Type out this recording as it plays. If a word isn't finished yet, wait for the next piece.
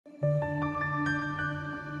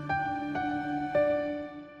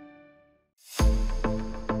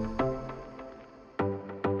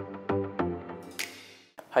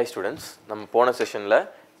Hi students, நம்ம போன செஷன்ல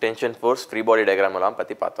tension force free body diagram எல்லாம்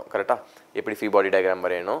பத்தி பார்த்தோம் கரெக்ட்டா எப்படி free body diagram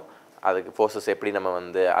வரையணும் அதுக்கு forces எப்படி நம்ம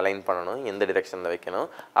வந்து அலைன் பண்ணனும் எந்த டைரக்ஷன்ல வைக்கணும்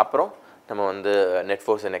அப்புறம் நம்ம வந்து net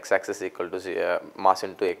force in x axis equal to mass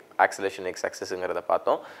into acceleration x axisங்கறத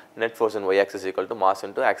பார்த்தோம் net force in y axis equal to mass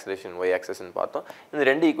into acceleration y axis ன்னு பார்த்தோம் இந்த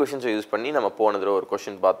ரெண்டு ஈக்குவேஷன்ஸ் யூஸ் பண்ணி நம்ம போன தடவை ஒரு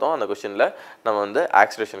क्वेश्चन பார்த்தோம் அந்த क्वेश्चनல நம்ம வந்து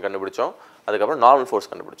acceleration கண்டுபிடிச்சோம் அதுக்கு அப்புறம் normal force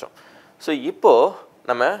கண்டுபிடிச்சோம் சோ இப்போ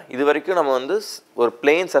நம்ம இது வரைக்கும் நம்ம வந்து ஒரு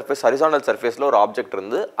plane surface horizontal surfaceல ஒரு ஆப்ஜெக்ட்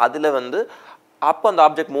இருந்து அதுல வந்து அப்ப அந்த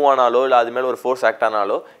ஆப்ஜெக்ட் மூவ் ஆனாலோ இல்ல அது மேல ஒரு ஃபோர்ஸ் ஆக்ட்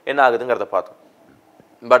ஆனாலோ என்ன ஆகுதுங்கறத பார்த்தோம்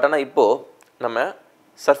பட் ஆனா இப்போ நம்ம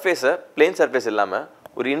surface plane surface இல்லாம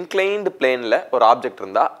ஒரு inclined planeல ஒரு ஆப்ஜெக்ட்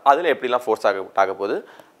இருந்தா அதுல எப்படி எல்லாம் ஃபோர்ஸ் ஆக போகுது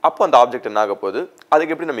அப்ப அந்த ஆப்ஜெக்ட் என்ன ஆக போகுது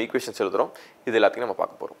அதுக்கு எப்படி நம்ம ஈக்குவேஷன்ஸ் எழுதுறோம் இது எல்லாத்தையும் நம்ம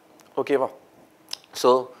பார்க்க போறோம் ஓகேவா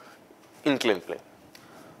சோ inclined plane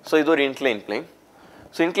சோ இது ஒரு inclined plane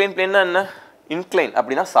so inclined plane என்ன incline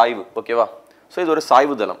அப்படினா சாய்வு ஓகேவா சோ இது ஒரு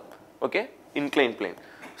சாய்வு தளம் ஓகே inclined plane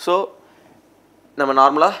சோ நம்ம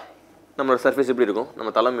நார்மலா நம்ம சர்ஃபேஸ் எப்படி இருக்கும் நம்ம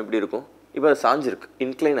தளம் எப்படி இருக்கும் இப்போ அது சாஞ்சு இருக்கு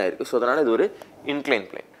incline ஆயிருக்கு சோ அதனால இது ஒரு inclined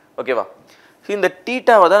plane ஓகேவா சோ இந்த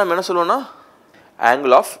தீட்டாவை தான் நம்ம என்ன சொல்லுவோம்னா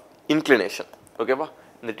angle of inclination ஓகேவா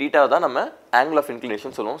இந்த தீட்டாவை தான் நம்ம angle of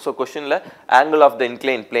inclination சொல்லுவோம் so क्वेश्चनல angle of the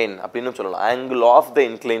inclined plane அப்படினு சொல்லலாம் angle of the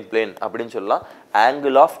inclined plane அப்படினு சொல்லலாம்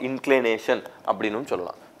angle of inclination அப்படினு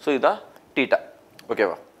சொல்லலாம் சோ இதா theta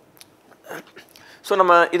ஓகேவா சோ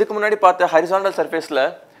நம்ம இதுக்கு முன்னாடி பார்த்த horizontal surfaceல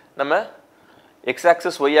நம்ம x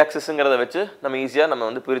axis y axisங்கறத வெச்சு நம்ம ஈஸியா நம்ம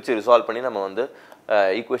வந்து பிரிச்சு ரிசால்வ் பண்ணி நம்ம வந்து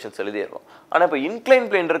ஈக்குவேஷன்ஸ் எழுதிறோம் ஆனா இப்போ inclined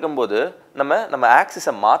plane இருக்கும்போது நம்ம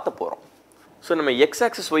ஆக்சிஸை மாத்த போறோம் சோ நம்ம x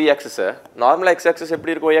axis y axis நார்மலா x axis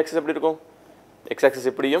எப்படி இருக்கும் y axis எப்படி இருக்கும் x axis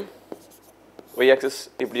இப்படியும் y axis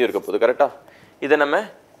இப்படியும் இருக்க போகுது கரெக்ட்டா இத நம்ம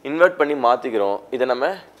இன்வெர்ட் பண்ணி மாத்திக்கிறோம் இத நம்ம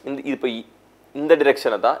இப்போ இந்த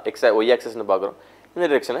டைரக்ஷனை தான் y axis னு பார்க்கறோம் இந்த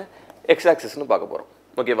டைரக்ஷனை x axis னு பார்க்க போறோம்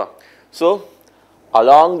ஓகேவா so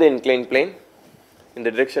along the inclined plane in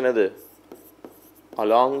the direction அது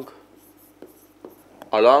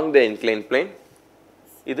along the inclined plane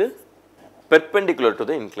இது perpendicular to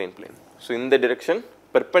the inclined plane so in the direction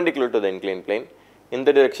perpendicular to the inclined plane in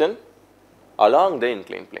the direction along the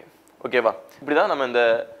inclined plane ஓகேவா இப்படி தான் நம்ம இந்த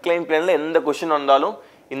inclined planeல எந்த question வந்தாலும்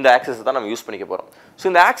இந்த ஆக்சிஸ் தான் நம்ம யூஸ் பண்ணிக்க போறோம் சோ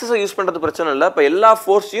இந்த ஆக்சிஸை யூஸ் பண்றது பிரச்சனை இல்ல இப்ப எல்லா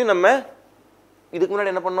ஃபோர்ஸையும் நம்ம இதுக்கு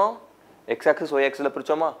முன்னாடி என்ன பண்ணோம் x axis y axis ல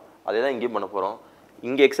பிரிச்சோமா அதே தான் இங்கேயும் பண்ண போறோம்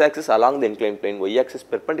இங்க x axis along the inclined plane y axis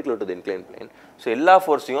perpendicular to the inclined plane so எல்லா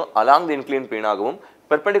ஃபோர்ஸையும் along the inclined plane ஆகவும்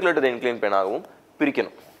perpendicular to the inclined plane ஆகவும்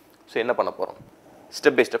பிரிக்கணும் so என்ன பண்ண போறோம்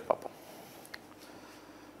ஸ்டெப் பை ஸ்டெப் பாப்போம்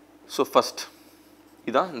so first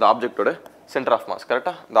இதான் இந்த ஆப்ஜெக்ட்டோட சென்டர் ஆஃப் மாஸ்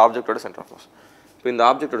கரெக்ட்டா இந்த ஆப்ஜெக்ட்டோட சென்டர் ஆஃப் மாஸ் இப்போ இந்த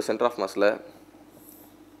ஆப்ஜெக்ட்டோட சென்டர் ஆஃப் மாஸ்ல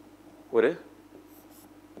ஒரு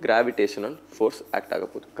gravitational force act ஆக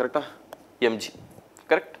போகுது கரெக்ட்டா mg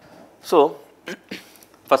கரெக்ட் சோ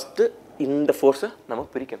ஃபர்ஸ்ட் இந்த ஃபோர்ஸை நம்ம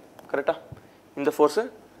பிரிக்கணும் கரெக்ட்டா இந்த ஃபோர்ஸை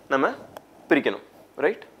நம்ம பிரிக்கணும்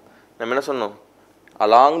ரைட் நம்ம என்ன சொன்னோம்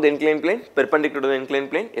along the inclined plane perpendicular to the inclined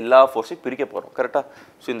plane எல்லா ஃபோர்ஸையும் பிரிக்க போறோம் கரெக்ட்டா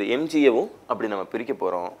சோ இந்த mgயவும் அப்படி நம்ம பிரிக்க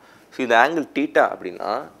போறோம் சோ இந்த ஆங்கிள் θ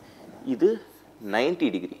அப்படினா இது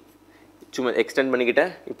 90 டிகிரி சும்மா எக்ஸ்டெண்ட்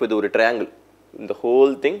பண்ணிக்கிட்டேன் இப்போ இது ஒரு ட்ரையாங்கிள் இந்த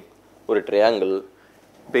ஹோல் திங் ஒரு ட்ரையாங்கிள்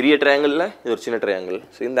பெரிய ட்ரையாங்கிள்ல இது ஒரு சின்ன ட்ரையாங்கிள்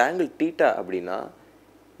சோ இந்த ஆங்கிள் θ அப்படினா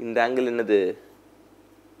இந்த ஆங்கிள் என்னது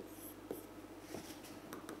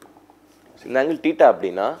இந்த ஆங்கிள் θ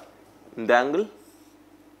அப்படினா இந்த ஆங்கிள்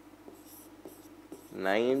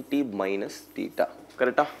 90 minus θ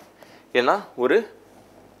கரெக்ட்டா ஏனா ஒரு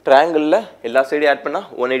ட்ரையாங்கிள்ல எல்லா சைடும் ஆட் பண்ணா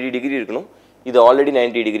 180 டிகிரி இருக்கணும் இது ஆல்ரெடி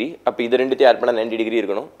 90 டிகிரி அப்ப இது ரெண்டுத்தையும் ஆட் பண்ணா 90 டிகிரி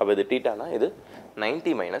இருக்கணும் அப்ப இது θனா இது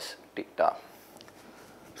 90 minus θ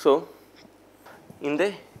சோ இந்த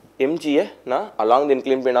mg நான் along the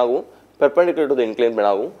inclined plane ஆகவும் perpendicular to the inclined plane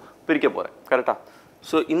ஆகவும் பிரிக்க போறேன் கரெக்ட்டா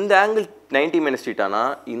சோ இந்த ஆங்கிள் 90 minus θனா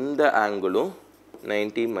இந்த ஆங்கிளும்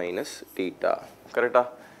 90 minus θ கரெக்ட்டா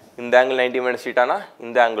இந்த ஆங்கிள் 90 minus θனா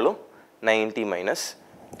இந்த ஆங்கிளும் 90 minus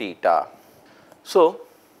θ சோ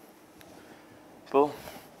இப்போ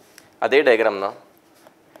அதே டயகிராம் தான்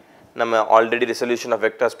நம்ம ஆல்ரெடி ரெசல்யூஷன் ஆஃப்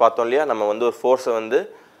வெக்டர்ஸ் பார்த்தோம் இல்லையா நம்ம வந்து ஒரு ஃபோர்ஸை வந்து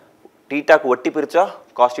θக்கு ஒட்டி பிரிச்சா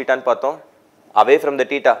cos θ ன்னு பார்த்தோம் away from the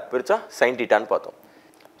θ பிரிச்சா sin θ ன்னு பார்த்தோம்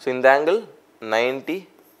சோ இந்த ஆங்கிள் 90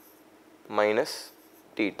 minus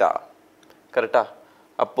θ கரெக்ட்டா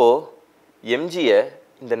அப்போ mg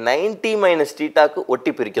இந்த 90 minus θக்கு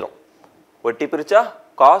ஒட்டி பிரிக்கிறோம் ஒட்டி பிரிச்சா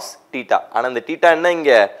cos θ ஆனா இந்த θ என்ன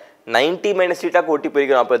இங்க 90 minus θக்கு ஒட்டி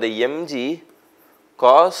பிரிக்கிறோம் அப்ப இந்த mg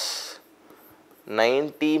cos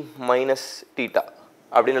 90 minus θ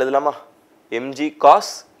அப்படி எழுதலாமா mg cos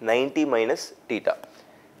 90 minus θ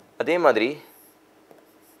அதே மாதிரி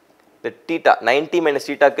இந்த θ 90 minus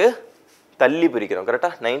θக்கு தள்ளி பிரிக்கிறோம் கரெக்ட்டா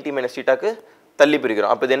 90 minus θக்கு தள்ளி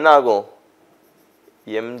பிரிக்கிறோம். அப்போ இது என்ன ஆகும்?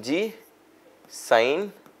 mg sin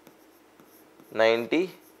 90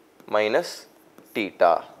 minus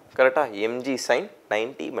theta. கரெக்டா? mg sin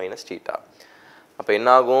 90 minus theta. அப்போ என்ன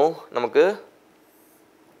ஆகும்? நமக்கு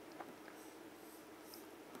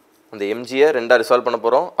அந்த mgயை ரெண்டா ரிசால்வ் பண்ண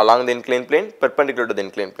போகிறோம். along the inclined plane perpendicular to the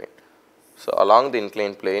inclined plane. So along the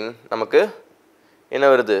inclined plane நமக்கு என்ன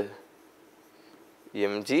வருது?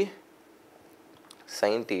 mg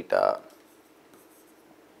sin theta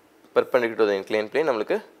perpendicular to the inclined plane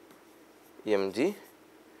நம்மளுக்கு mg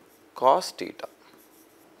cos theta.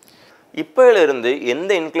 இப்போயிலிருந்து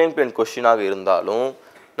எந்த inclined plane கொஸ்டினாக இருந்தாலும்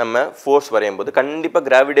நம்ம ஃபோர்ஸ் வரையும் போது கண்டிப்பாக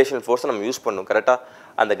கிராவிடேஷனல் ஃபோர்ஸை நம்ம யூஸ் பண்ணணும். கரெக்டாக?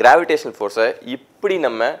 அந்த கிராவிடேஷனல் ஃபோர்ஸை இப்படி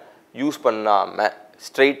நம்ம யூஸ் பண்ணாமல்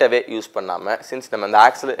ஸ்ட்ரெயிட்டாகவே யூஸ் பண்ணாமல், சின்ஸ் நம்ம அந்த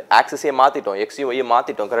ஆக்சிஸையே மாற்றிட்டோம், எக்ஸையும் ஒய்யை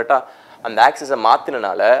மாற்றிட்டோம். கரெக்டாக? அந்த ஆக்சிஸை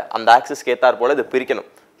மாற்றினால அந்த ஆக்சிஸ்க்கு ஏற்றாற் போல் இதை பிரிக்கணும்.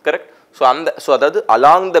 கரெக்ட்? ஸோ அதாவது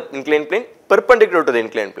along the incline plane perpendicular to the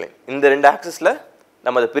incline plane, இந்த ரெண்டு ஆக்சிஸில்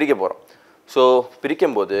நம்ம அதை பிரிக்க போகிறோம். ஸோ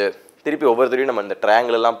பிரிக்கும்போது திருப்பி ஒவ்வொருத்தரையும் நம்ம இந்த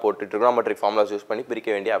ட்ரையாங்கிள் எல்லாம் போட்டு ட்ரிகோனோமெட்ரிக் ஃபார்முலாஸ் யூஸ் பண்ணி பிரிக்க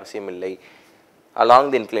வேண்டிய அவசியம் இல்லை.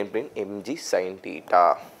 Along the incline plane mg sin theta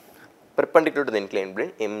perpendicular to the inclined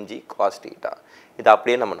plane mg cos theta. இதை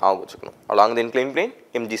அப்படியே நம்ம ஞாபகம் வச்சுக்கணும். along the inclined plane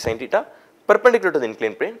mg sin theta perpendicular to the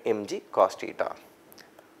inclined plane mg cos theta.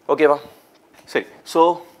 ஓகேவா? சரி. ஸோ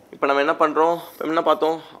இப்போ நம்ம என்ன பண்ணுறோம்? என்ன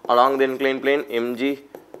பார்த்தோம்? along the inclined plane mg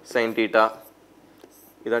sin theta,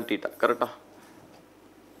 இதான் theta. கரெக்டா?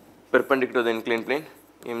 perpendicular to the inclined plane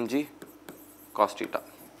mg cos theta.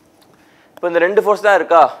 இப்போ இந்த ரெண்டு ஃபோர்ஸ் தான்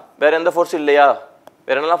இருக்கா? வேறு எந்த ஃபோர்ஸ் இல்லையா?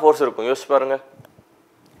 வேறு என்னெல்லாம் ஃபோர்ஸ் இருக்கும்? யோசிச்சு பாருங்க.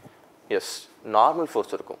 எஸ், நார்மல்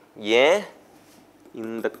ஃபோர்ஸ் இருக்கும். ஏன்?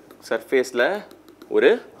 இந்த சர்ஃபேஸில் ஒரு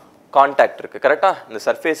கான்டாக்ட் இருக்குது. கரெக்டாக? இந்த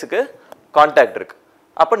சர்ஃபேஸுக்கு கான்டாக்ட் இருக்குது.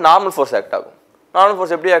 அப்போ நார்மல் ஃபோர்ஸ் ஆக்ட் ஆகும். நார்மல்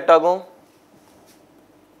ஃபோர்ஸ் எப்படி ஆக்ட் ஆகும்?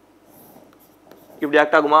 இப்படி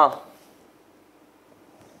ஆக்ட் ஆகுமா?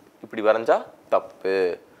 இப்படி வரைஞ்சா தப்பு.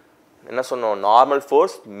 என்ன சொன்னோம்? நார்மல்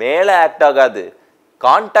ஃபோர்ஸ் மேலே ஆக்ட் ஆகாது,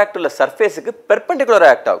 கான்டாக்ட் உள்ள சர்ஃபேஸுக்கு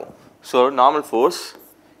பெர்பெண்டிகுலராக ஆக்ட் ஆகும். ஸோ நார்மல் ஃபோர்ஸ்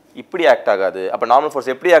இப்படி ஆக்ட் ஆகாது. அப்போ நார்மல் ஃபோர்ஸ்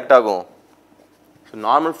எப்படி ஆக்ட் ஆகும்? So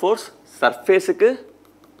normal force சர்ஃபேஸுக்கு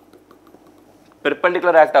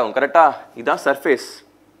perpendicular act ஆகும். கரெக்டா? இதுதான் சர்ஃபேஸ்,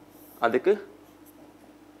 அதுக்கு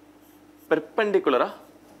பெர்பெண்டிகுலராக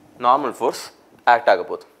நார்மல் ஃபோர்ஸ் ஆக்ட் ஆக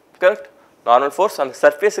போகுது. கரெக்ட்? நார்மல் ஃபோர்ஸ் அந்த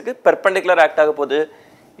சர்ஃபேஸுக்கு பெர்பெண்டிகுலர் ஆக்ட் ஆக போகுது.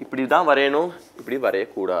 இப்படி தான் வரையணும், இப்படி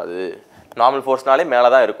வரையக்கூடாது. நார்மல் ஃபோர்ஸ்னாலே மேலே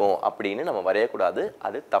தான் இருக்கும் அப்படின்னு நம்ம வரையக்கூடாது,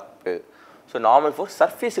 அது தப்பு. ஸோ நார்மல் ஃபோர்ஸ்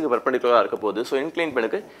சர்ஃபேஸுக்கு பெர்பெண்டிகுலராக இருக்க போகுது. ஸோ இன்க்ளைன்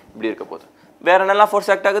பிளேனுக்கு இப்படி இருக்க போகுது. வேறு என்னெல்லாம்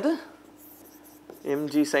ஃபோர்ஸ் ஆக்ட் ஆகுது?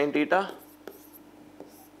 mg sin theta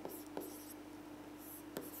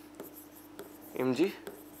mg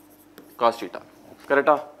cos theta.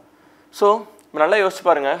 கரெக்டா? ஸோ நல்லா யோசிச்சு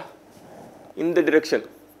பாருங்க. இந்த direction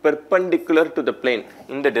perpendicular to the plane,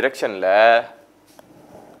 இந்த டிரெக்ஷனில்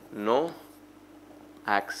நோ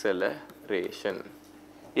ஆக்சலரேஷன்.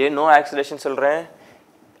 ஏன் நோ ஆக்சலரேஷன் சொல்கிறேன்?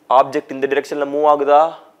 ஆப்ஜெக்ட் இந்த டிரெக்ஷனில் மூவ் ஆகுதா?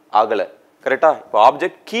 ஆகலை. கரெக்டாக? இப்போ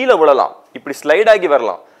ஆப்ஜெக்ட் கீழே விழலாம், இப்படி ஸ்லைட் ஆகி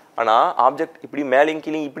வரலாம். ஆனால் ஆப்ஜெக்ட் இப்படி மேலேயும்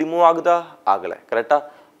கீழே இப்படி மூவ் ஆகுதா? ஆகலை. கரெக்டாக?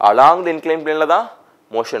 அலாங் த இன்க்ளைன் பிளேனில் தான்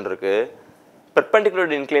மோஷன் இருக்குது. பெர்பெண்டிகுலர்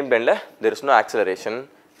டு இன்க்ளைன் பிளேனில் தெர் இஸ் நோ ஆக்சலரேஷன்.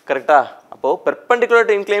 கரெக்டாக? அப்போது பெர்பெண்டிகுலர்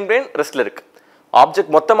டு இன்க்ளைன் பிளேன் ரெஸ்ட்டில் இருக்குது.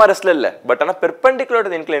 ஆப்ஜெக்ட் மொத்தமாக ரெஸ்ட்டில் இல்லை, பட் ஆனால் பெர்பெண்டிகுலர்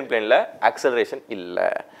டு இன்க்ளைன் பிளேனில் ஆக்சலரேஷன் இல்லை.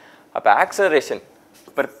 அப்போ acceleration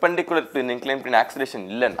perpendicular to incline plane acceleration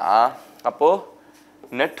இல்லைன்னா அப்போது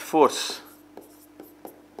net force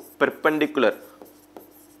perpendicular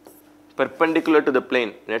to the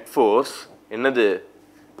plane, net force என்னது?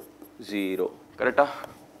 0. கரெக்டா?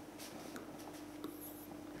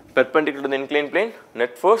 perpendicular to the inclined plane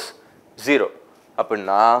net force 0.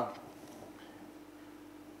 அப்படின்னா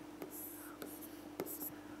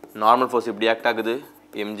நார்மல் ஃபோர்ஸ் இப்படி ஆக்ட் ஆகுது,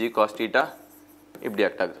 mg cos theta இப்படி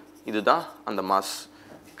ஆக்ட் ஆகுது. இதுதான் அந்த மாஸ்.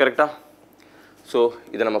 கரெக்டா? ஸோ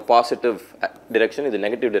இதை நம்ம பாசிட்டிவ் டிரெக்ஷன், இது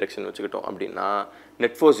நெகட்டிவ் டிரெக்ஷன் வச்சுக்கிட்டோம் அப்படின்னா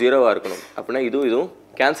நெட் ஃபோர்ஸ் 0வாக இருக்கணும். அப்படின்னா இதுவும்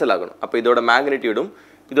கேன்சல் ஆகணும். அப்போ இதோட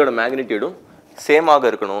மேக்னிடியூடும் சேமாக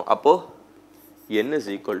இருக்கணும். அப்போது n is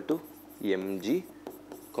equal to mg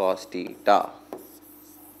cos theta.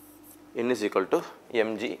 n is equal to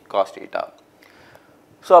mg cos theta.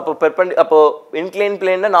 So அப்போ இன்க்ளைன்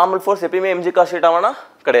பிளேனில் நார்மல் ஃபோர்ஸ் எப்பயுமே mg cos theta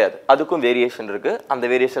கிடையாது, அதுக்கும் வேரியேஷன் இருக்குது. அந்த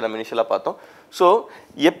வேரியேஷன் நம்ம இனிஷியலாக பார்த்தோம். ஸோ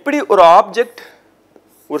எப்படி ஒரு ஆப்ஜெக்ட்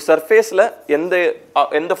ஒரு சர்ஃபேஸில்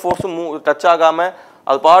எந்த ஃபோர்ஸும் டச் ஆகாமல்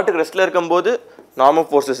அது பாட்டுக்கு ரெஸ்ட்டில் இருக்கும்போது normal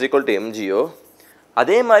force is equal to mgயோ,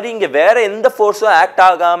 அதே மாதிரி இங்கே வேறு எந்த ஃபோர்ஸும் ஆக்ட்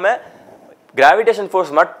ஆகாமல் கிராவிடேஷன்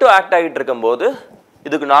ஃபோர்ஸ் மட்டும் ஆக்ட் ஆகிட்டு இருக்கும்போது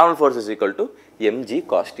இதுக்கு normal force is equal to mg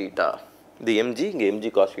cos theta. இது mg இங்கே mg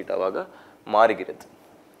cos thetaவாக மாறுகிறது.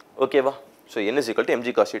 ஓகேவா? So n is equal to mg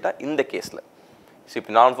cos theta இந்த கேஸில். ஸோ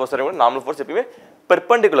இப்போ நார்மல் ஃபோர்ஸ் எப்பயுமே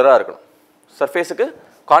பெர்பெண்டிகுலராக இருக்கணும், சர்ஃபேஸுக்கு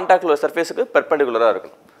கான்டாக்டில் உள்ள சர்ஃபேஸுக்கு பெர்பெண்டிகுலராக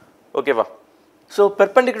இருக்கணும். ஓகேவா? So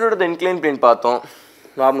perpendicular to incline plane பார்த்தோம்.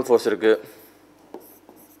 நார்மல் ஃபோர்ஸ் இருக்குது,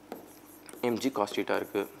 mg cos θ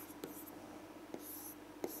இருக்குது.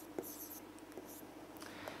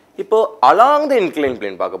 இப்போ அலாங் த இன்க்ளைன்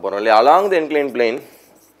பிளேன் பார்க்க போகிறோம் இல்லையா? அலாங் த இன்க்ளைன் பிளேன்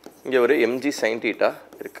இங்கே ஒரு mg sin θ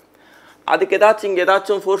இருக்குது. அதுக்கு இங்கே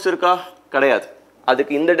ஏதாச்சும் ஃபோர்ஸ் இருக்கா? கிடையாது.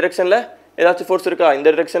 அதுக்கு இந்த டிரெக்ஷனில் ஏதாச்சும் ஃபோர்ஸ் இருக்கா? இந்த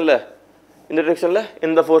டிரெக்ஷனில்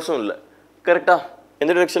எந்த ஃபோர்ஸும் இல்லை. கரெக்டாக?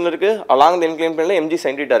 எந்த டிரெக்ஷனில் இருக்குது? அலாங் த இன்க்ளைன் பிளேனில் mg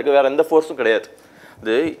sin θ இருக்குது, வேறு எந்த ஃபோர்ஸும் கிடையாது.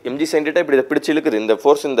 இது mg sin θ இப்படி இதை பிடிச்சி இழுக்குது, இந்த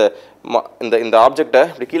ஃபோர்ஸ் இந்த ஆப்ஜெக்டை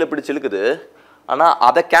இப்படி கீழே பிடிச்சி இழுக்குது. ஆனால்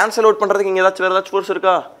அதை கேன்சல் அவுட் பண்ணுறதுக்கு இங்கே வேறு ஏதாச்சும் ஃபோர்ஸ்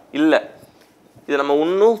இருக்கா? இல்லை. இது நம்ம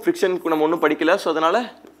இன்னும் ஃப்ரிக்ஷனுக்கு நம்ம ஒன்றும் படிக்கல. ஸோ அதனால்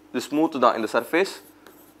இது ஸ்மூத் தான், இந்த சர்ஃபேஸ்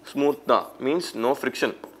ஸ்மூத் தான், மீன்ஸ் நோ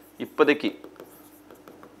ஃப்ரிக்ஷன். இப்போதைக்கு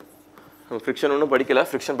நம்ம ஃப்ரிக்ஷன் ஒன்றும் படிக்கல,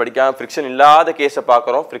 ஃப்ரிக்ஷன் இல்லாத கேஸை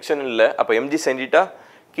பார்க்குறோம். ஃப்ரிக்ஷன் இல்லை, அப்போ mg sin θ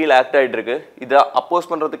கீழே ஆக்ட் ஆகிட்டு இருக்கு. இதை அப்போஸ்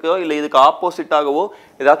பண்ணுறதுக்கோ இல்லை இதுக்கு ஆப்போசிட்டாகவோ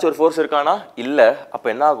ஏதாச்சும் ஒரு ஃபோர்ஸ் இருக்கானா? இல்லை. அப்போ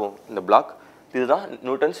என்ன ஆகும்? இந்த பிளாக் இதுதான்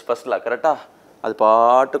நியூட்டன்ஸ் ஃபர்ஸ்ட் லா. கரெக்டாக? அது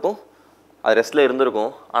பாட்டுக்கும் அது ரெஸ்ட்டில்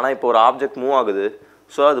இருந்திருக்கும். ஆனால் இப்போ ஒரு ஆப்ஜெக்ட் மூவ் ஆகுது.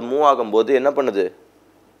 ஸோ அது மூவ் ஆகும்போது என்ன பண்ணுது?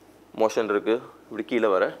 மோஷன் இருக்குது, இப்படி கீழே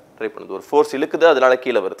வர ட்ரை பண்ணுது, ஒரு ஃபோர்ஸ் இழுக்குது, அதனால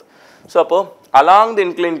கீழே வருது. ஸோ அப்போது அலாங் த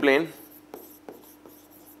இன்க்ளைன் பிளேன்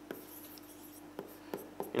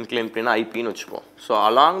ஐபின்னு வச்சுப்போம். So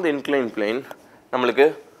along the incline plane நம்மளுக்கு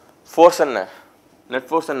ஃபோர்ஸ் என்ன? நெட்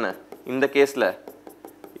ஃபோர்ஸ் என்ன? இந்த கேஸில்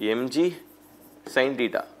mg sin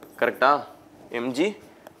θ. கரெக்டாக? mg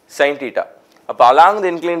sin θ. அப்போ along the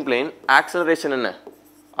incline plane acceleration என்ன?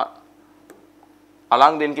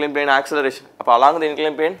 Along the incline plane acceleration. அப்போ along the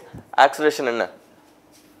incline plane acceleration என்ன?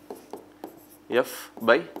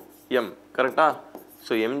 f/m. கரெக்டாக?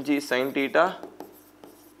 So mg sin θ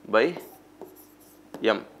by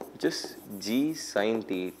m, which is g sin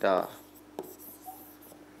θ.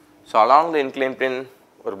 So along the incline plane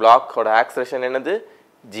ஒரு பிளாக்கோட acceleration என்னது?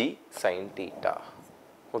 g sin θ.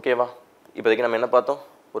 ஓகேவா? இப்போதைக்கு நம்ம என்ன பார்த்தோம்?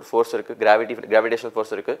 ஒரு ஃபோர்ஸ் இருக்குது, கிராவிடேஷனல்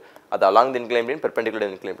ஃபோர்ஸ் இருக்குது. அது along the incline plane perpendicular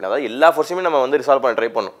incline plane. அதாவது எல்லா ஃபோர்ஸுமே நம்ம வந்து ரிசால்வ் பண்ண ட்ரை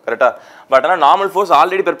பண்ணோம். கரெக்டாக? பட் ஆனால் normal force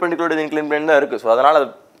already perpendicular incline plane தான் இருக்குது. ஸோ அதனால் அது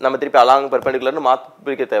நம்ம திருப்பி அலாங் பெர்பெண்டிகுலர்னு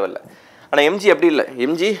பிரிக்க தேவையில்லை. ஆனால் mg அப்படி இல்லை.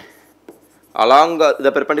 mg அலாங்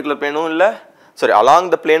த பெர்பெண்டிகுலர் பிளேனும் இல்லை, சாரி அலாங்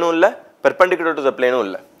த பிளேனும் இல்லை, பெர்பெண்டிகுலர் டு த பிளேனும்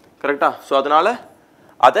இல்லை. கரெக்டாக? ஸோ அதனால்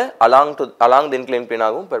அதை along the incline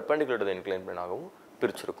பிளேனாகவும் perpendicular to the incline பிளேனாகவும்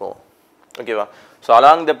பிரிச்சிருக்கோம். ஓகேவா? So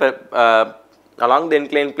along the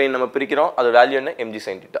incline plane நம்ம பிரிக்கிறோம், அதோட வேல்யூ என்ன? mg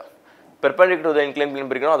sin θ. Perpendicular to the incline plane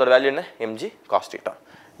பிரிக்கிறோம், அதோட வேல்யூ என்ன? mg cos θ.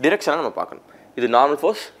 டிரெக்ஷனை நம்ம பார்க்கணும். இது நார்மல்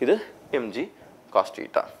ஃபோர்ஸ், இது mg cos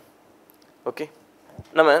θ. ஓகே,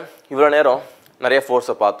 நம்ம இவ்வளோ நேரம் நிறைய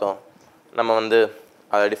ஃபோர்ஸை பார்த்தோம். நம்ம வந்து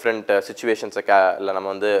டிஃப்ரெண்ட் சுச்சுவேஷன்ஸை இல்லை நம்ம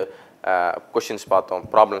வந்து கொஷின்ஸ் பார்த்தோம்,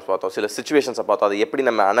 ப்ராப்ளம்ஸ் பார்த்தோம், சில சுச்சுவேஷன்ஸை பார்த்தோம், அதை எப்படி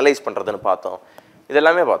நம்ம அனலைஸ் பண்ணுறதுன்னு பார்த்தோம்.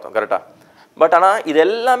 இதெல்லாமே பார்த்தோம். கரெக்டாக? பட் ஆனால் இது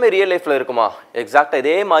எல்லாமே ரியல் லைஃப்பில் இருக்குமா? எக்ஸாக்டாக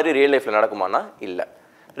இதே மாதிரி ரியல் லைஃப்பில் நடக்குமானா இல்லை.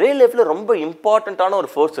 ரியல் லைஃப்பில் ரொம்ப இம்பார்ட்டண்ட்டான ஒரு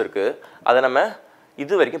ஃபோர்ஸ் இருக்குது, அதை நம்ம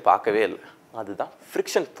இது வரைக்கும் பார்க்கவே இல்லை. அதுதான்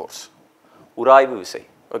ஃப்ரிக்ஷன் ஃபோர்ஸ், உராய்வு விசை.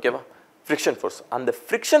 ஓகேவா? Friction force. அந்த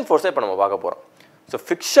ஃப்ரிக்ஷன் ஃபோர்ஸை இப்போ நம்ம பார்க்க போகிறோம். ஸோ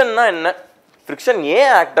ஃப்ரிக்ஷன்னா என்ன? ஃப்ரிக்ஷன்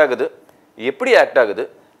ஏன் ஆக்ட் ஆகுது? எப்படி ஆக்ட் ஆகுது?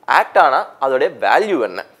 ஆக்ட் ஆனால் அதோடைய வேல்யூ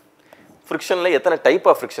என்ன? ஃப்ரிக்ஷனில் எத்தனை டைப்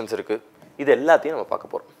ஆஃப் ஃப்ரிக்ஷன்ஸ் இருக்குது? இது எல்லாத்தையும் நம்ம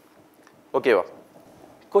பார்க்க போகிறோம். ஓகேவா?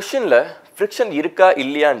 கொஷினில் ஃப்ரிக்ஷன் இருக்கா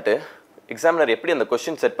இல்லையான்ட்டு எக்ஸாமினர் எப்படி அந்த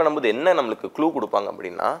கொஷின் செட் பண்ணும்போது என்ன நம்மளுக்கு க்ளூ கொடுப்பாங்க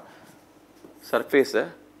அப்படின்னா, சர்ஃபேஸை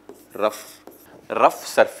ரஃப்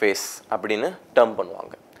சர்ஃபேஸ் அப்படின்னு டேர்ம்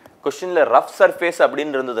பண்ணுவாங்க. கொஷினில் ரஃப் சர்ஃபேஸ்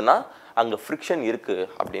அப்படின்னு இருந்ததுன்னா அங்கே ஃப்ரிக்ஷன் இருக்குது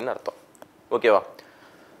அப்படின்னு அர்த்தம். ஓகேவா?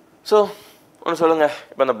 ஸோ ஒன்று சொல்லுங்கள்.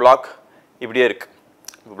 இப்போ அந்த பிளாக் இப்படியே இருக்குது,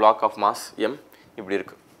 பிளாக் ஆஃப் மாஸ் m இப்படி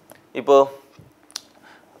இருக்குது. இப்போது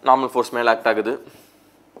நார்மல் ஃபோர்ஸ் மேலே ஆக்ட் ஆகுது,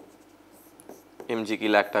 mg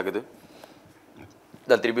கீழே ஆக்ட் ஆகுது.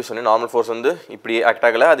 நான் திருப்பி சொன்னேன், நார்மல் ஃபோர்ஸ் வந்து இப்படி ஆக்ட்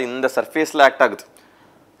ஆகலை, அது இந்த சர்ஃபேஸில் ஆக்ட் ஆகுது.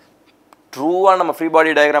 ட்ரூவாக நம்ம ஃப்ரீ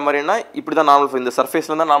பாடி டயக்ராம் வரையணும்னா இப்படி தான் நார்மல் ஃபோர்ஸ், இந்த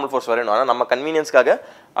சர்ஃபேஸில் தான் நார்மல் ஃபோர்ஸ் வரையணும். ஆனால் நம்ம கன்வீனியன்ஸ்க்காக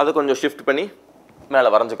அதை கொஞ்சம் ஷிஃப்ட் பண்ணி மேலே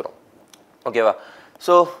வரைஞ்சிக்கிறோம். ஓகேவா?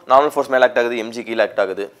 ஸோ நார்மல் ஃபோர்ஸ் மேலே ஆக்ட் ஆகுது, mg கீழே ஆக்ட்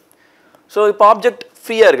ஆகுது. ஸோ இப்போ ஆப்ஜெக்ட்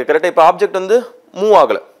ஃப்ரீயாக இருக்குது. கரெக்டாக? இப்போ ஆப்ஜெக்ட் வந்து மூவ்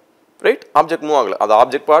ஆகலை. ரைட்? ஆப்ஜெக்ட் மூவ் ஆகலை, அது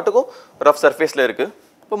ஆப்ஜெக்ட் பாட்டுக்கும் ரஃப் சர்ஃபேஸில் இருக்குது.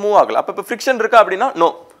 இப்போ மூவ் ஆகலை. அப்போ இப்போ ஃப்ரிக்ஷன் இருக்கா அப்படின்னா no,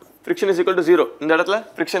 friction is equal to 0. இந்த இடத்துல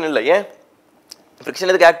ஃப்ரிக்ஷன் இல்லை. ஏன்? ஃப்ரிக்ஷன்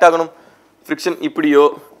எதுக்கு ஆக்ட் ஆகணும்? ஃப்ரிக்ஷன் இப்படியோ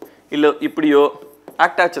இல்லை இப்படியோ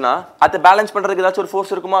ஆக்ட் ஆச்சுன்னா அதை பேலன்ஸ் பண்ணுறதுக்கு ஏதாச்சும் ஒரு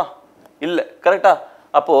ஃபோர்ஸ் இருக்குமா? இல்லை. கரெக்டாக?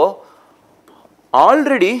 அப்போது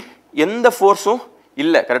ஆல்ரெடி எந்த ஃபோர்ஸும்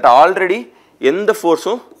இல்லை. கரெக்டாக? ஆல்ரெடி எந்த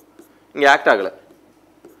ஃபோர்ஸும் இங்கே ஆக்ட் ஆகலை.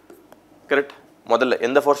 கரெக்ட்? முதல்ல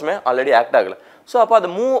எந்த ஃபோர்ஸுமே ஆல்ரெடி ஆக்ட் ஆகலை. ஸோ அப்போ அது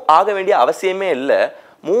மூவ் ஆக வேண்டிய அவசியமே இல்லை.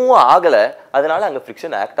 மூவ் ஆகலை, அதனால அங்கே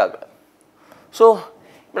ஃப்ரிக்ஷன் ஆக்ட் ஆகலை. ஸோ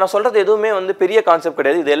இப்போ நான் சொல்கிறது எதுவுமே வந்து பெரிய கான்செப்ட்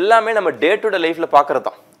கிடையாது. இது எல்லாமே நம்ம டே டு டே லைஃப்பில் பார்க்குறது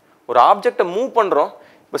தான். ஒரு ஆப்ஜெக்டை மூவ் பண்ணுறோம்.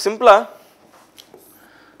 இப்போ சிம்பிளாக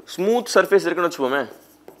ஸ்மூத் சர்ஃபேஸ் இருக்குன்னு வச்சுப்போமே,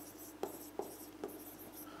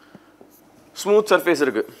 ஸ்மூத் சர்ஃபேஸ்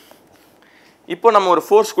இருக்குது. இப்போ நம்ம ஒரு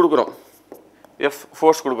ஃபோர்ஸ் கொடுக்குறோம், எஃப்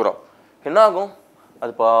ஃபோர்ஸ் கொடுக்குறோம். என்ன ஆகும்?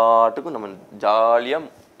 அது பாட்டுக்கும் நம்ம ஜாலியாக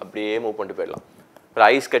அப்படியே மூவ் பண்ணிட்டு போயிடலாம். ஒரு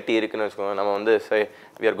ஐஸ் கட்டி இருக்குன்னு வச்சுக்கோங்க, நம்ம வந்து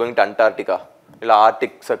we are going to Antarctica இல்லை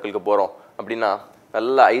ஆர்டிக் சர்க்கிளுக்கு போகிறோம் அப்படின்னா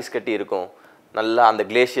நல்லா ஐஸ் கட்டி இருக்கும். நல்லா அந்த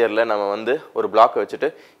கிளேஷியரில் நம்ம வந்து ஒரு பிளாக்கை வச்சுட்டு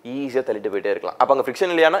ஈஸியாக தள்ளிட்டு போயிட்டே இருக்கலாம். அப்போ அங்கே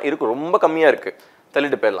ஃப்ரிக்ஷன் இல்லையானா இருக்கும், ரொம்ப கம்மியாக இருக்குது,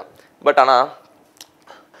 தள்ளிட்டு போயிடலாம். பட் ஆனால்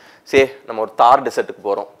நம்ம ஒரு தார் டெசர்ட்டுக்கு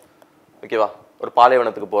போகிறோம், ஓகேவா, ஒரு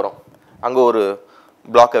பாலைவனத்துக்கு போகிறோம், அங்கே ஒரு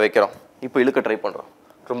பிளாக்கை வைக்கிறோம், இப்போ இழுக்க ட்ரை பண்ணுறோம்,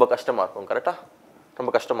 ரொம்ப கஷ்டமாக இருக்கும். கரெக்டாக?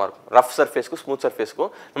 ரொம்ப கஷ்டமாக இருக்கும். ரஃப் சர்ஃபேஸ்க்கும் ஸ்மூத்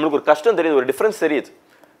சர்ஃபேஸ்க்கும் நம்மளுக்கு ஒரு கஷ்டம் தெரியுது, ஒரு டிஃப்ரென்ஸ் தெரியுது.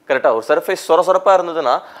 கரெக்டாக? ஒரு சர்ஃபேஸ் சொரப்பாக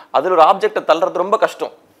இருந்ததுன்னா அதில் ஒரு ஆப்ஜெக்டை தள்ளுறது ரொம்ப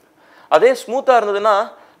கஷ்டம். அதே ஸ்மூத்தாக இருந்ததுன்னா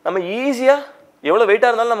நம்ம ஈஸியாக எவ்வளோ வெயிட்டாக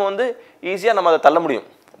இருந்தாலும் நம்ம வந்து ஈஸியாக நம்ம அதை தள்ள முடியும்.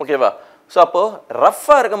 ஓகேவா? ஸோ அப்போது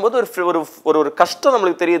ரஃப்பாக இருக்கும்போது ஒரு ஒரு கஷ்டம்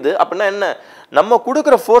நம்மளுக்கு தெரியுது. அப்படின்னா என்ன? நம்ம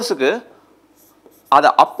கொடுக்குற ஃபோர்ஸுக்கு அதை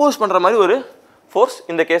அப்போஸ் பண்ணுற மாதிரி ஒரு ஃபோர்ஸ்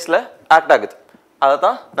இந்த கேஸில் ஆக்ட் ஆகுது. அதை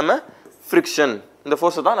தான் நம்ம ஃப்ரிக்ஷன், இந்த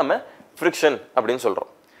ஃபோர்ஸை தான் நம்ம ஃப்ரிக்ஷன் அப்படின்னு சொல்கிறோம்.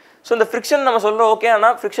 ஸோ இந்த ஃப்ரிக்ஷன் நம்ம சொல்கிறோம், ஓகே,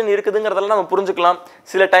 ஆனால் ஃப்ரிக்ஷன் இருக்குதுங்கிறதெல்லாம் நம்ம புரிஞ்சுக்கலாம்.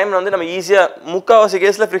 சில டைமில் வந்து நம்ம ஈஸியாக முக்கால்வாசி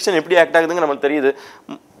கேஸில் ஃப்ரிக்ஷன் எப்படி ஆக்ட் ஆகுதுங்க நம்மளுக்கு தெரியுது.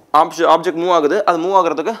 ஆப்ஜெக்ட் மூவ் ஆகுது, அது மூவ்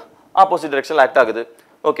ஆகிறதுக்கு ஆப்போசிட் டைரக்ஷனில் ஆக்ட் ஆகுது.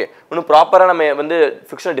 ஓகே, இன்னும் ப்ராப்பராக நம்ம வந்து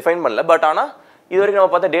ஃப்ரிக்ஷனை டிஃபைன் பண்ணல. பட் ஆனால் இது வரைக்கும்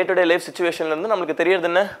நம்ம பார்த்தா டே டு டே லைஃப் சுச்சுவேஷன்லேருந்து நம்மளுக்கு தெரியறது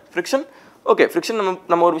என்ன? ஃப்ரிக்ஷன். ஓகே, ஃப்ரிக்ஷன்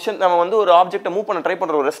நம்ம ஒரு விஷயம், நம்ம வந்து ஒரு ஆப்ஜெக்ட்டை மூவ் பண்ண ட்ரை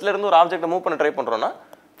பண்ணுறோம், ஒரு ரெஸ்ட்லேருந்து ஒரு ஆப்ஜெக்ட்டை மூவ் பண்ண ட்ரை பண்ணுறோன்னா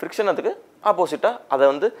ஃப்ரிக்ஷன் அதுக்கு ஆப்போசிட்டாக அதை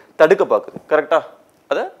வந்து தடுக்க பார்க்குது. கரெக்டாக?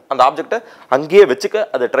 அதை அந்த ஆப்ஜெக்டை அங்கேயே வச்சுக்க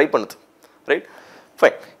அதை ட்ரை பண்ணுது. ரைட்?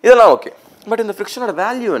 ஃபைன், இதெல்லாம் ஓகே. பட் இந்த ஃப்ரிக்ஷனோட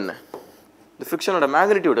வேல்யூ என்ன? இந்த ஃப்ரிக்ஷனோட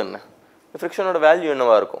மேக்னிடியூட் என்ன? இந்த ஃப்ரிக்ஷனோட வேல்யூ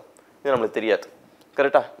என்னவாக இருக்கும்? இது நம்மளுக்கு தெரியாது.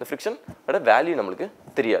 கரெக்டாக? இந்த ஃப்ரிக்ஷனோட வேல்யூ நம்மளுக்கு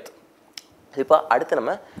தெரியாது. இப்போ அடுத்து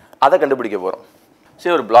நம்ம அதை கண்டுபிடிக்க போகிறோம்.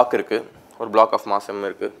 சரி, ஒரு பிளாக் இருக்குது, ஒரு பிளாக் ஆஃப் மாஸ் m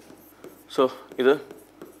இருக்குது. ஸோ இது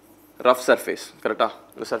ரஃப் சர்ஃபேஸ். கரெக்டாக?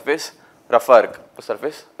 இந்த சர்ஃபேஸ் ரஃபாக இருக்குது, இந்த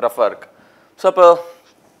சர்ஃபேஸ் ரஃபாக இருக்குது. ஸோ அப்போ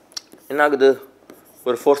என்ன ஆகுது?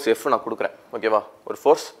 ஒரு ஃபோர்ஸ் எஃப் நான் கொடுக்குறேன், ஓகேவா? ஒரு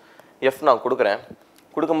ஃபோர்ஸ் எஃப் நான் கொடுக்குறேன்.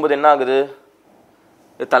 கொடுக்கும்போது என்ன ஆகுது?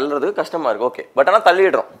 தள்ளுறதுக்கு கஷ்டமாக இருக்குது, ஓகே. பட் ஆனால்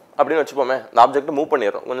தள்ளிடுறோம் அப்படின்னு வச்சுப்போமே, இந்த ஆப்ஜெக்ட் மூவ்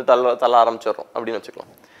பண்ணிடுறோம், கொஞ்சம் தள்ள ஆரம்பிச்சிடுறோம் அப்படின்னு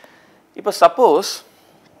வச்சுக்கலாம். இப்போ சப்போஸ்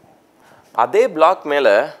அதே பிளாக்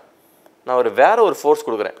மேலே நான் வேற ஒரு ஃபோர்ஸ்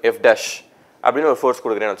கொடுக்குறேன், எஃப் டேஷ் அப்படின்னு ஒரு ஃபோர்ஸ்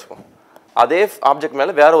கொடுக்குறேன்னு வச்சுப்போம். அதே ஆப்ஜெக்ட்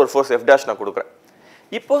மேலே வேற ஒரு ஃபோர்ஸ் எஃப் டேஷ் நான் கொடுக்குறேன்.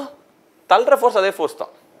 இப்போ தள்ளுற ஃபோர்ஸ் அதே ஃபோர்ஸ்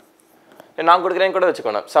தான் நான் கொடுக்குறேன்னு கூட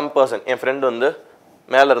வச்சுக்கோங்க. சம் பர்சன், என் ஃப்ரெண்டு வந்து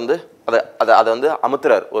மேலேருந்து அதை வந்து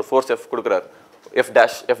அமுத்துறாரு, ஒரு ஃபோர்ஸ் எஃப் கொடுக்குறாரு, எஃப்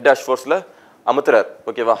டேஷ் ஃபோர்ஸில் அமுத்துறாரு,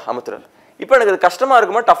 ஓகேவா? அமுத்துறாரு. இப்போ எனக்கு இது கஷ்டமாக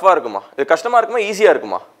இருக்குமா, டஃப்பாக இருக்குமா? இது கஷ்டமாக இருக்குமா, ஈஸியாக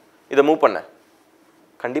இருக்குமா இதை மூவ் பண்ண?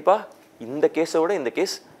 கண்டிப்பாக இந்த கேஸோட இந்த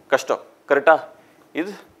கேஸ் கஷ்டம். கரெக்டாக?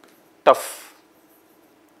 இது டஃப்.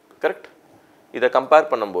 கரெக்ட்? இதை கம்பேர்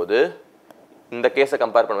பண்ணும்போது, இந்த கேஸை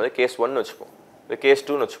கம்பேர் பண்ணும்போது கேஸ் 1 வச்சுப்போம், இது கேஸ்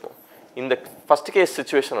 2ன்னு வச்சுப்போம். இந்த ஃபஸ்ட் கேஸ்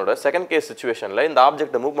சுச்சுவேஷனோட செகண்ட் கேஸ் சுச்சுவேஷனில் இந்த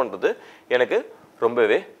ஆப்ஜெக்டை மூவ் பண்ணுறது எனக்கு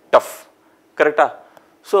ரொம்பவே டஃப். கரெக்டாக?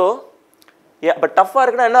 ஸோ பட் டஃப்பாக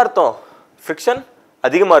இருக்குன்னா என்ன அர்த்தம்? ஃப்ரிக்ஷன்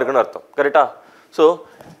அதிகமாக இருக்குன்னு அர்த்தம். கரெக்டாக? ஸோ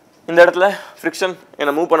இந்த இடத்துல ஃப்ரிக்ஷன்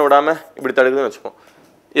என்னை மூவ் பண்ண விடாமல் இப்படி தடுக்குதுன்னு வச்சுப்போம்,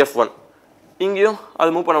 F1. இங்கேயும் அது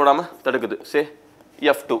மூவ் பண்ண விடாமல் தடுக்குது,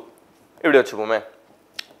 F2 இப்படி வச்சுப்போமே.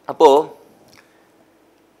 அப்போது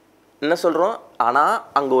என்ன சொல்கிறோம்? ஆனால்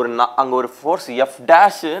அங்கே ஒரு ஃபோர்ஸ் எஃப்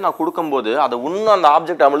டேஷு நான் கொடுக்கும்போது அதை இன்னும் அந்த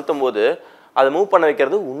ஆப்ஜெக்ட் அமுழ்த்தும் போது அதை மூவ் பண்ண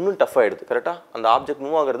வைக்கிறது இன்னும் டஃப் ஆகிடுது. கரெக்டாக? அந்த ஆப்ஜெக்ட்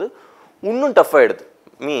மூவ் ஆகிறது இன்னும் டஃப் ஆகிடுது.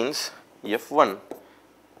 Means F1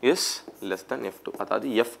 is less than F2, அதாவது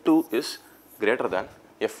F2 is greater than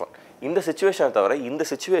F1. இந்த சிச்சுவேஷனை தவிர இந்த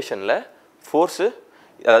சிச்சுவேஷனில் ஃபோர்ஸு,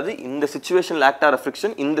 அதாவது இந்த சிச்சுவேஷனில் ஆக்ட் ஆகிற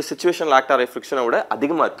ஃப்ரிக்ஷன் இந்த சிச்சுவேஷனில் ஆக்ட் ஆகிற ஃப்ரிக்ஷனை விட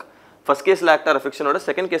அதிகமாக இருக்குது. ஃபர்ஸ்ட் கேஸில் ஆக்ட் ஆகிற ஃப்ரிக்ஷனோட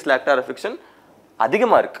செகண்ட் கேஸில் ஆக்ட் ஆகிற ஃப்ரிக்ஷன்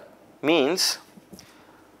அதிகமாக இருக்குது. Means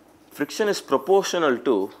friction is proportional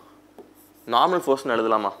to normal ஃபோர்ஸ்னு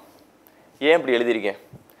எழுதலாமா? ஏன் இப்படி எழுதியிருக்கேன்?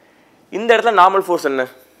 இந்த இடத்துல நார்மல் ஃபோர்ஸ் என்ன?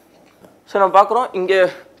 ஸோ நம்ம பார்க்குறோம், இங்கே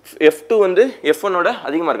F2 வந்து F1ஓட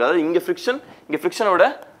அதிகமாக இருக்குது, அதாவது இங்கே ஃப்ரிக்ஷனோட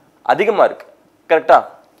அதிகமாக இருக்குது. கரெக்டாக?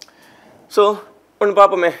 ஸோ ஒன்று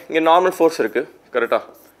பார்ப்போமே, இங்கே நார்மல் ஃபோர்ஸ் இருக்குது. கரெக்டாக?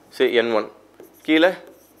 சரி, N1 கீழே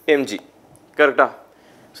mg. கரெக்டாக?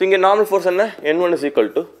 ஸோ இங்கே நார்மல் ஃபோர்ஸ் என்ன? N1 is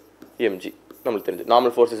equal to mg. நம்மளுக்கு தெரிஞ்சு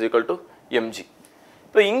normal force is equal to mg.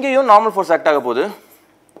 இப்போ இங்கேயும் நார்மல் ஃபோர்ஸ் ஆக்ட் ஆக போகுது,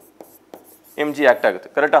 mg ஆக்ட் ஆகுது.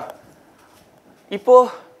 கரெக்டாக? இப்போது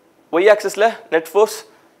y ஆக்சிஸில் net force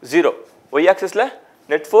 0, y ஆக்சிஸில்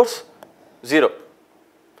net force 0,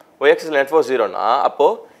 y ஆக்சிஸில் net force 0னா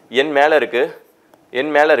அப்போது n மேலே இருக்குது, n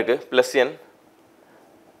மேலே இருக்குது ப்ளஸ் n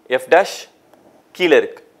f dash கீழே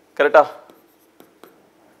இருக்குது கரெக்டா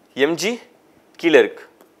mg கீழே இருக்குது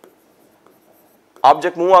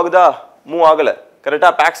ஆப்ஜெக்ட் மூவ் ஆகுதா மூவ் ஆகலை கரெக்டாக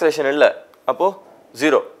அப்போ ஆக்சலேஷன் இல்லை அப்போது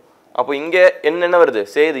 0 அப்போ இங்கே என்ன வருது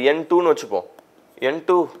சே இது n2ன்னு வச்சுப்போம்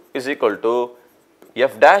n2 is equal to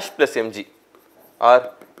f dash plus mg or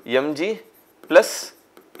mg plus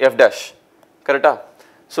f dash கரெக்டா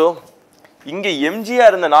ஸோ இங்கே mg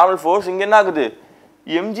இருந்த நார்மல் ஃபோர்ஸ் இங்கே என்ன ஆகுது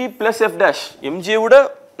mg plus f dash mg விட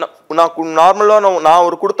நான் நார்மலாக நான்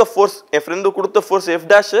ஒரு கொடுத்த ஃபோர்ஸ் என் ஃப்ரெண்டு கொடுத்த ஃபோர்ஸ் f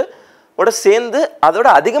dash ஓட சேர்ந்து அதோட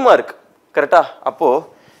அதிகமாக இருக்குது கரெக்டா அப்போது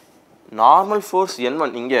நார்மல் ஃபோர்ஸ்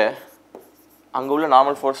n1 இங்கே அங்கே உள்ள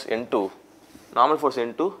நார்மல் ஃபோர்ஸ்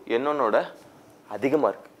n2 n1ஓட அதிகமாக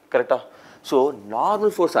இருக்குது கரெக்டா ஸோ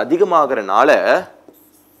நார்மல் ஃபோர்ஸ் அதிகமாகறனால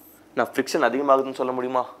நான் ஃப்ரிக்ஷன் அதிகமாகுதுன்னு சொல்ல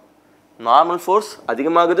முடியுமா நார்மல் ஃபோர்ஸ்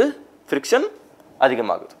அதிகமாகுது ஃப்ரிக்ஷன்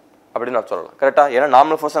அதிகமாகுது அப்படின்னு நான் சொல்லலாம் கரெக்டா ஏன்னா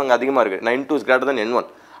நார்மல் ஃபோர்ஸ் அங்கே அதிகமாக இருக்குது n2 is greater than n1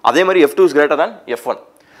 அதே மாதிரி f2 is greater than f1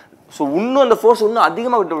 so இன்னும் அந்த ஃபோர்ஸ் இன்னும்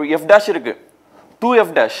அதிகமாக f dash இருக்குது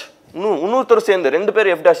 2f dash இன்னொருத்தர் சேர்ந்து ரெண்டு பேர்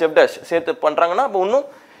f dash சேர்த்து பண்ணுறாங்கன்னா அப்போ இன்னும்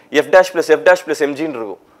f dash plus mgன்னு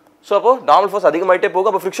இருக்கும் ஸோ அப்போ நார்மல் ஃபோர்ஸ் அதிகமாகிட்டே போகும்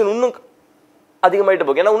அப்போ ஃப்ரிக்ஷன் இன்னும் அதிகமாகிட்டே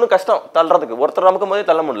போகும் ஏன்னா இன்னும் கஷ்டம் தள்ளுறதுக்கு ஒருத்தர் நமக்கும் போதே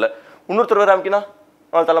தள்ள முடியல இன்னொருத்தர் வேறு அமைக்கினா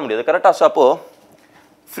அவனால் தள்ள முடியாது கரெக்டாக ஸோ அப்போது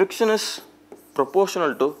friction is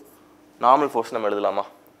proportional to normal force நம்ம எழுதலாமா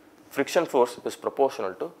friction force is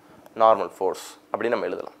proportional to normal force அப்படின்னு நம்ம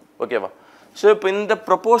எழுதலாம் ஓகேவா ஸோ இப்போ இந்த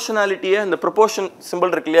ப்ரொபோஷனாலிட்டியை இந்த ப்ரொபோஷன்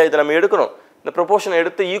சிம்பிள் இருக்கு இல்லையா இதை நம்ம எடுக்கணும் இந்த ப்ரொபோஷனை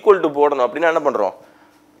எடுத்து ஈக்குவல் டு போடணும் அப்படின்னா என்ன பண்ணுறோம்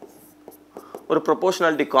ஒரு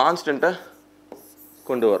ப்ரொபோஷனாலிட்டி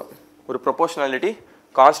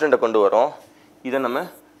கான்ஸ்டண்ட்டை கொண்டு வரோம் இதை நம்ம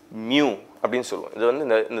மியூ அப்படின்னு சொல்லுவோம் இது வந்து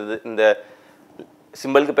இந்த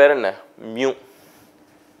சிம்பிளுக்கு பேர் என்ன மியூ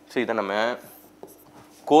ஸோ இதை நம்ம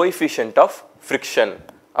கோஎஃபிஷியன்ட் ஆஃப் ஃப்ரிக்ஷன்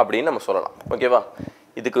அப்படின்னு நம்ம சொல்லலாம் ஓகேவா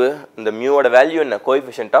இதுக்கு இந்த மியூவோட வேல்யூ என்ன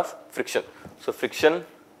coefficient of friction so friction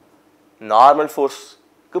normal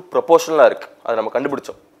ஃபோர்ஸ்க்கு ப்ரொபோஷனலாக இருக்குது அதை நம்ம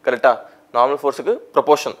கண்டுபிடிச்சோம் கரெக்டாக நார்மல் ஃபோர்ஸுக்கு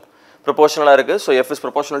ப்ரொபோஷனலாக இருக்குது ஸோ எஃப் இஸ்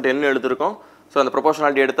ப்ரொபோஷனல் என்ன எடுத்திருக்கோம் ஸோ அந்த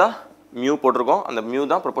ப்ரொபோஷனாலிட்டி எடுத்தால் மியூ போட்டிருக்கோம் அந்த மியூ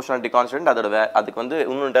தான் ப்ரொபோஷனாலிட்டி கான்ஸ்டன்ட் அதோட அதுக்கு வந்து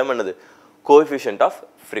இன்னொரு டைம் என்னது கோஎஃபிஷியன்ட் ஆஃப்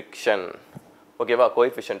ஃப்ரிக்ஷன் ஓகேவா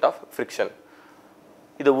கோஎஃபிஷியன்ட் ஆஃப் ஃப்ரிக்ஷன்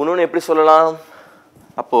இது இன்னொன்று எப்படி சொல்லலாம்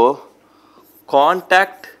அப்போது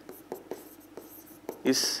கான்டாக்ட்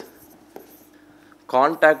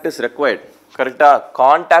இஸ் ரெக்வயர்ட் கரெக்டாக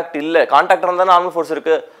கான்டாக்ட் இல்லை கான்டாக்ட் இருந்தால் நார்மல் ஃபோர்ஸ்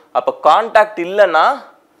இருக்குது அப்போ கான்டாக்ட் இல்லைன்னா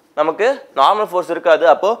நமக்கு நார்மல் ஃபோர்ஸ் இருக்காது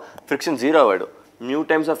அப்போது ஃப்ரிக்ஷன் 0 ஆகிடும் மியூ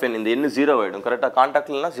டைம்ஸ் ஆஃப் n இந்த n 0 ஆகிடும் கரெக்டாக கான்டாக்ட்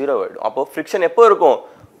இல்லைனா 0 ஆகிடும் அப்போது ஃப்ரிக்ஷன் எப்போ இருக்கும்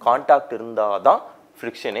கான்டாக்ட் இருந்தால் தான்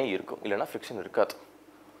ஃப்ரிக்ஷனே இருக்கும் இல்லைனா ஃப்ரிக்ஷன் இருக்காது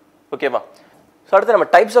ஓகேவா ஸோ அடுத்து நம்ம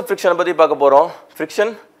டைப்ஸ் ஆஃப் ஃப்ரிக்ஷனை பற்றி பார்க்க போகிறோம்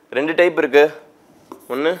ஃப்ரிக்ஷன் 2 டைப் இருக்குது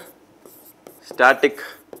ஒன்று ஸ்டாட்டிக்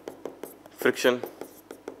ஃப்ரிக்ஷன்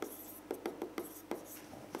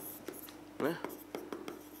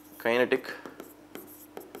கைனடிக்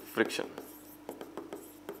ஃப்ரிக்ஷன்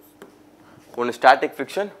ஒன்று ஸ்டாட்டிக்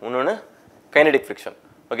ஃப்ரிக்ஷன் இன்னொன்று கைனடிக் ஃப்ரிக்ஷன்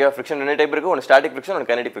ஓகேவா ஃப்ரிக்ஷன் 2 டைப் இருக்குது ஒன்று ஸ்டாட்டிக் ஃப்ரிக்ஷன் ஒன்று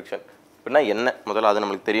கைனடிக் ஃப்ரிக்ஷன் அப்படின்னா என்ன முதல்ல அது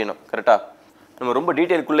நம்மளுக்கு தெரியணும் கரெக்டாக நம்ம ரொம்ப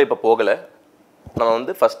டீட்டெயிலுக்குள்ளே இப்போ போகலை நம்ம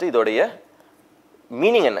வந்து ஃபஸ்ட்டு இதோடைய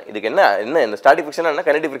மீனிங் என்ன இதுக்கு என்ன இந்த ஸ்டாட்டிக் ஃப்ரிக்ஷனா என்ன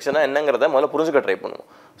கைனடிக் ஃப்ரிக்ஷனா என்னங்கிறத முதல்ல புரிஞ்சுக்க ட்ரை பண்ணுவோம்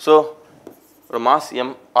ஸோ ஒரு மாஸ்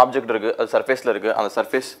m ஆப்ஜெக்ட் இருக்குது அது சர்ஃபேஸில் இருக்குது அந்த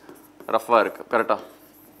சர்ஃபேஸ் ரஃப்பாக இருக்குது கரெக்டாக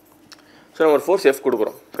ஸோ நம்ம ஒரு ஃபோர்ஸ் எஃப்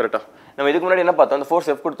கொடுக்குறோம் கரெக்டாக நம்ம இதுக்கு முன்னாடி என்ன பார்த்தோம் அந்த ஃபோர்ஸ்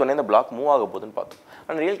எஃப் கொடுத்தோன்னே இந்த பிளாக் மூவ் ஆக போகுதுன்னு பார்த்தோம்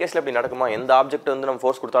ஆனால் ரியல் கேஸில் அப்படி நடக்குமா எந்த ஆப்ஜெக்ட் வந்து நம்ம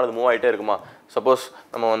ஃபோர்ஸ் கொடுத்தாலும் அது மூவ் ஆகிட்டே இருக்குமா சப்போஸ்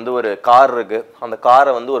நம்ம வந்து ஒரு கார் இருக்குது அந்த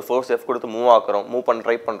காரை வந்து ஒரு ஃபோர்ஸ் எஃப் கொடுத்து மூவ் பண்ண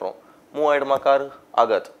ட்ரை பண்ணுறோம் மூவ் ஆகிடுமா கார்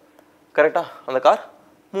ஆகாது கரெக்டாக அந்த கார்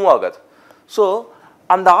மூவ் ஆகாது ஸோ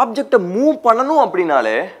அந்த ஆப்ஜெக்டை மூவ் பண்ணணும்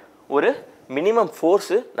அப்படின்னாலே ஒரு மினிமம்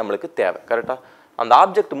ஃபோர்ஸு நம்மளுக்கு தேவை கரெக்டாக அந்த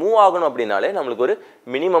ஆப்ஜெக்ட் மூவ் ஆகணும் அப்படின்னாலே நம்மளுக்கு ஒரு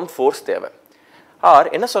மினிமம் ஃபோர்ஸ் தேவை ஆர்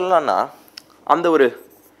என்ன சொல்லலாம்னா அந்த ஒரு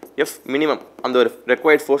எஃப் மினிமம் அந்த ஒரு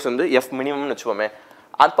ரெக்வயர்ட் ஃபோர்ஸ் வந்து எஃப் மினிமம்னு வச்சுப்போமே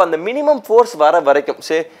அப்போ அந்த மினிமம் ஃபோர்ஸ் வர வரைக்கும்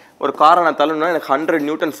ஒரு காரை நான் தள்ளணும்னா எனக்கு 100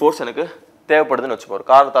 நியூட்டன் ஃபோர்ஸ் எனக்கு தேவைப்படுதுன்னு வச்சுப்போம் ஒரு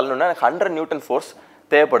காரை தள்ளணும்னா எனக்கு 100 நியூட்டன் ஃபோர்ஸ்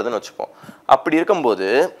தேவைப்படுதுன்னு வச்சுப்போம் அப்படி இருக்கும்போது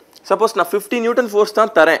சப்போஸ் நான் 50 நியூட்டன் ஃபோர்ஸ்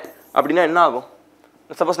தான் தரேன் அப்படின்னா என்ன ஆகும்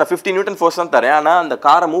சப்போஸ் நான் 50 நியூட்டன் ஃபோர்ஸ் தான் தரேன் ஆனால் அந்த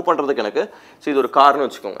காரை மூவ் பண்ணுறதுக்கு எனக்கு இது ஒரு கார்னு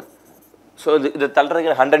வச்சுக்கோங்க ஸோ இது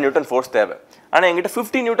தள்ளுறதுக்கு 100 நியூட்டன் ஃபோர்ஸ் தேவை ஆனால் என்கிட்ட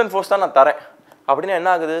 50 நியூட்டன் ஃபோர்ஸ் தான் நான் தரேன் அப்படின்னா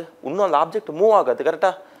என்ன ஆகுது இன்னும் அந்த ஆப்ஜெக்ட் மூவ் ஆகாது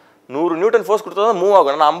கரெக்டாக 100 நியூட்டன் ஃபோர்ஸ் கொடுத்தா தான் மூவ்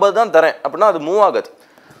ஆகும் நான் 50 தான் தரேன் அப்படின்னா அது மூவ் ஆகாது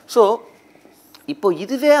ஸோ இப்போ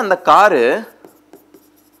இதுவே அந்த காரு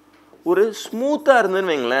ஒரு ஸ்மூத்தாக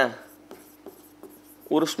இருந்துன்னு வைங்களேன்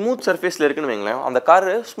ஒரு ஸ்மூத் சர்ஃபேஸில் இருக்குன்னு வைங்களேன் அந்த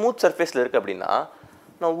காரு ஸ்மூத் சர்ஃபேஸில் இருக்குது அப்படின்னா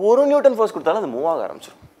நான் 1 நியூட்டன் ஃபோர்ஸ் கொடுத்தாலும் அது மூவ் ஆக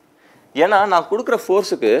ஆரம்பிச்சிடும் ஏன்னா நான் கொடுக்குற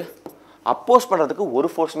ஃபோர்ஸுக்கு அப்போஸ் பண்ணுறதுக்கு ஒரு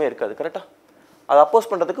ஃபோர்ஸுமே இருக்காது கரெக்டாக அதை அப்போஸ்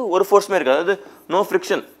பண்ணுறதுக்கு ஒரு ஃபோர்ஸுமே இருக்காது. அதாவது நோ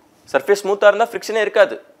ஃப்ரிக்ஷன். சர்ஃபேஸ் ஸ்மூத்தாக இருந்தால் ஃப்ரிக்ஷனே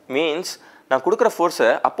இருக்காது. மீன்ஸ் நான் கொடுக்குற ஃபோர்ஸை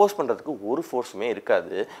அப்போஸ் பண்ணுறதுக்கு ஒரு ஃபோர்ஸுமே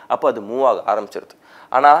இருக்காது. அப்போ அது மூவ் ஆக ஆரம்பிச்சிருது.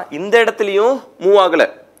 ஆனால் இந்த இடத்துலையும் மூவ் ஆகலை.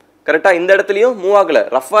 கரெக்டாக இந்த இடத்துலையும் மூவ் ஆகலை.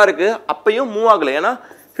 ரஃப்பாக இருக்குது, அப்பையும் மூவ் ஆகலை. ஏன்னா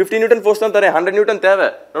 50 நியூட்டன் ஃபோர்ஸ் தான் தரேன், 100 நியூட்டன் தேவை,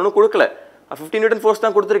 நான் ஒன்றும் கொடுக்கல, 50 நியூட்டன் ஃபோர்ஸ்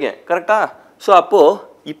தான் கொடுத்துருக்கேன். கரெக்டாக? ஸோ அப்போது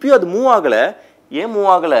இப்போயும் அது மூவ் ஆகலை. ஏன் மூவ்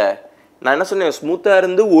ஆகலை? நான் என்ன சொன்னேன், ஸ்மூத்தாக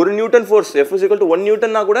இருந்து 1 நியூட்டன் ஃபோர்ஸ் F = 1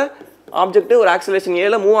 நியூட்டன்னா கூட ஆப்ஜெக்ட் ஒரு ஆக்சலேஷன்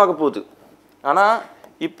ஏல மூவ் ஆக போகுது. ஆனால்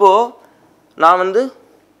இப்போது நான் வந்து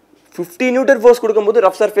 50 நியூட்டன் ஃபோர்ஸ் கொடுக்கும்போது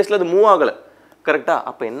ரஃப் சர்ஃபேஸில் அது மூவ் ஆகலை. கரெக்டாக?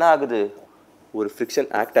 அப்போ என்ன ஆகுது? ஒரு ஃப்ரிக்ஷன்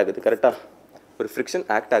ஆக்ட் ஆகுது. கரெக்டாக? ஒரு ஃப்ரிக்ஷன்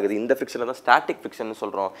ஆக்ட் ஆகுது. இந்த ஃப்ரிக்ஷனை தான் ஸ்டாட்டிக் ஃப்ரிக்ஷன்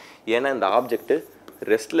சொல்கிறோம். ஏன்னா இந்த ஆப்ஜெக்ட்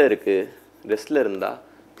ரெஸ்ட்டில் இருக்குது. ரெஸ்ட்டில் இருந்தால்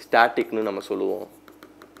ஸ்டாட்டிக்னு நம்ம சொல்லுவோம்.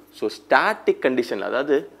 ஸோ ஸ்டாட்டிக் கண்டிஷனில்,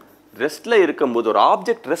 அதாவது ரெஸ்ட்டில் இருக்கும்போது, ஒரு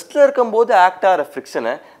ஆப்ஜெக்ட் ரெஸ்ட்டில் இருக்கும்போது ஆக்ட் ஆகிற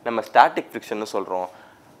ஃப்ரிக்ஷனை நம்ம ஸ்டாட்டிக் ஃப்ரிக்ஷன்னு சொல்கிறோம்.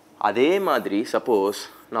 அதே மாதிரி சப்போஸ்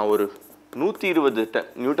நான் ஒரு 120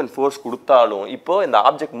 நியூட்டன் ஃபோர்ஸ் கொடுத்தாலும் இப்போ இந்த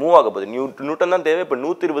ஆப்ஜெக்ட் மூவ் ஆக போகுது. நியூட்டன் தான் தேவை, இப்போ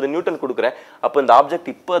 120 நியூட்டன் கொடுக்குறேன். அப்போ இந்த ஆப்ஜெக்ட்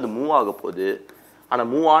இப்போ அது மூவ் ஆக போகுது. ஆனால்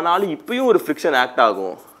மூவ் ஆனாலும் இப்பயும் ஒரு ஃப்ரிக்ஷன் ஆக்ட்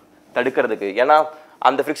ஆகும் தடுக்கிறதுக்கு. ஏன்னா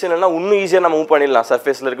அந்த ஃப்ரிக்ஷன் எல்லாம் இன்னும் ஈஸியாக நம்ம மூவ் பண்ணிடலாம்.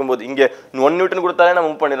 சர்ஃபேஸில் இருக்கும்போது இங்கே 1 நியூட்டன் கொடுத்தாலே நம்ம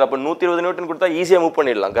மூவ் பண்ணிடலாம். அப்போ 120 நியூட்டன் கொடுத்தா ஈஸியாக மூவ்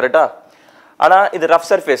பண்ணிடலாம். கரெக்டாக? ஆனால் இது ரஃப்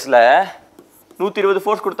சர்ஃபேஸில் 120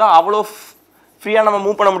 ஃபோர்ஸ் கொடுத்தா அவ்வளோ ஃப்ரீயாக நம்ம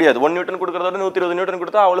மூவ் பண்ண முடியாது. 1 நியூட்டன் கொடுக்குறதோட 120 நியூட்டன்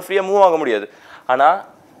கொடுத்தா அவ்வளோ ஃப்ரீயாக மூவ் ஆக முடியாது. ஆனால்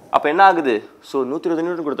அப்போ என்ன ஆகுது? ஸோ 120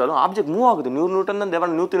 நியூட்டன் கொடுத்தாலும் ஆப்ஜெக்ட் மூவ் ஆகுது. 100 நியூட்டன் தான் தேவை.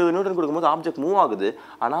 120 நியூட்டன் கொடுக்கும்போது ஆப்ஜெக்ட் மூவ் ஆகுது.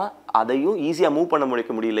 ஆனால் அதையும் ஈஸியாக மூவ் பண்ண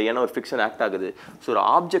முடியல. ஏன்னா ஒரு ஃப்ரிக்ஷன் ஆக்ட் ஆகுது. ஸோ ஒரு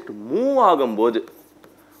ஆப்ஜெக்ட் மூவ்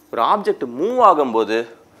ஆகும்போது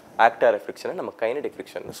ஆக்ட் ஆகிற ஃப்ரிக்ஷனை நம்ம கைனடிக்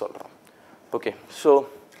ஃப்ரிக்ஷன் சொல்கிறோம். ஓகே, ஸோ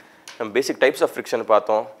நம்ம பேசிக் டைப்ஸ் ஆஃப் ஃப்ரிக்ஷன்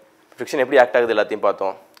பார்த்தோம். ஃப்ரிக்ஷன் எப்படி ஆக்ட் ஆகுது எல்லாத்தையும்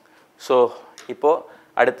பார்த்தோம். ஸோ இப்போது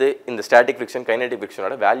அடுத்து இந்த ஸ்டாட்டிக் ஃப்ரிக்ஷன், கைனடிக்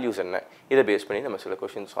ஃப்ரிக்ஷனோட வேல்யூஸ் என்ன, இதை பேஸ் பண்ணி நம்ம சில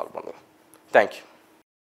கொஷின் சால்வ் பண்ணுவோம். தேங்க்யூ.